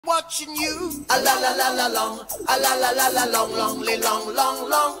Watching you, a la la la la long, a la la la la long, long, long, long,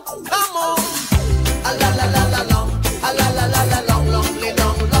 long. Come on, a la la la la long, a la la la la long, long,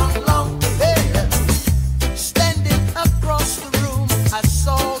 long, long, long. Hey, standing across the room, I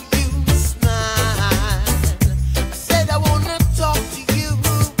saw you smile. I said I wanna talk to you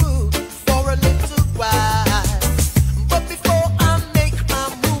for a little while, but before I make my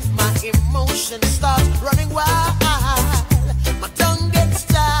move, my emotions start running wild.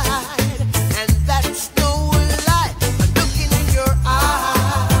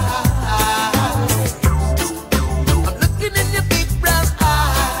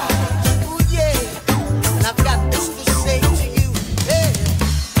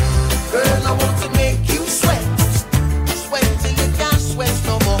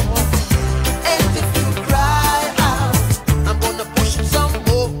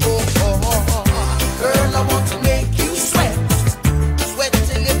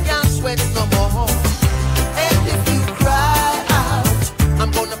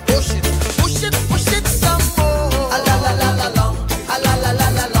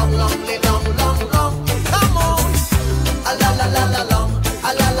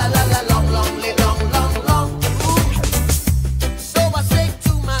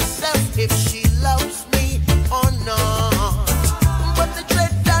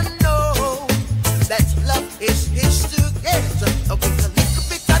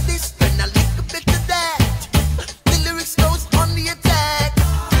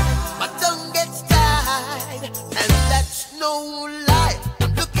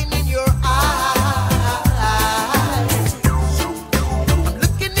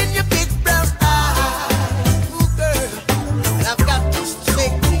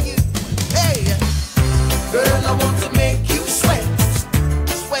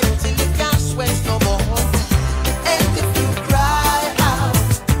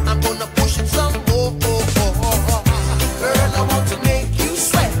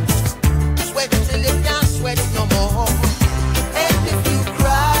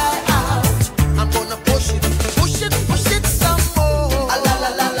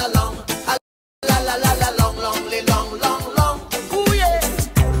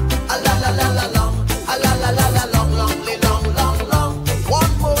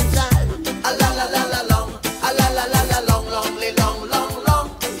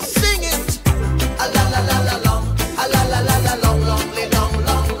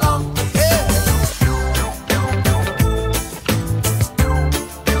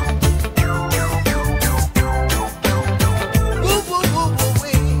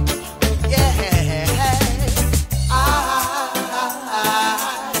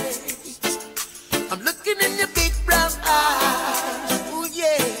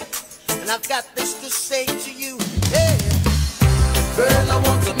 I've got this to say to you, hey. Girl, I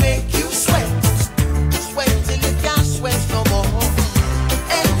want to make you sweat, sweat till you can't sweat no more.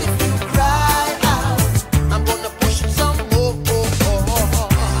 And if you cry out, I'm gonna push it some more.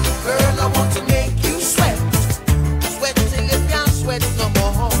 Girl, I want to make you sweat, sweat till you can't sweat no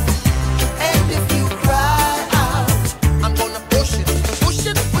more. And if you cry out, I'm gonna push it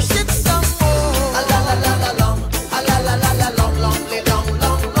some more. A la la la la long, a la la la la long, long, long,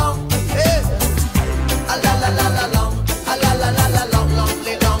 long, long. A la la la la long, a la la la la long, long,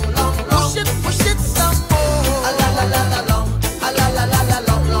 long, long, long. Push it some more. A la la la la long, a la la la la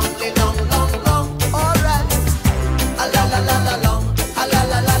long, long, long, long, long. Alright. A la la la la long, a la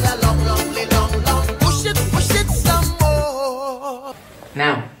la la la long, long, long, long. Push it some more.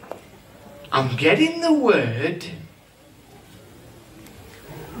 Now, I'm getting the word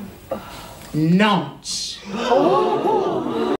nonce.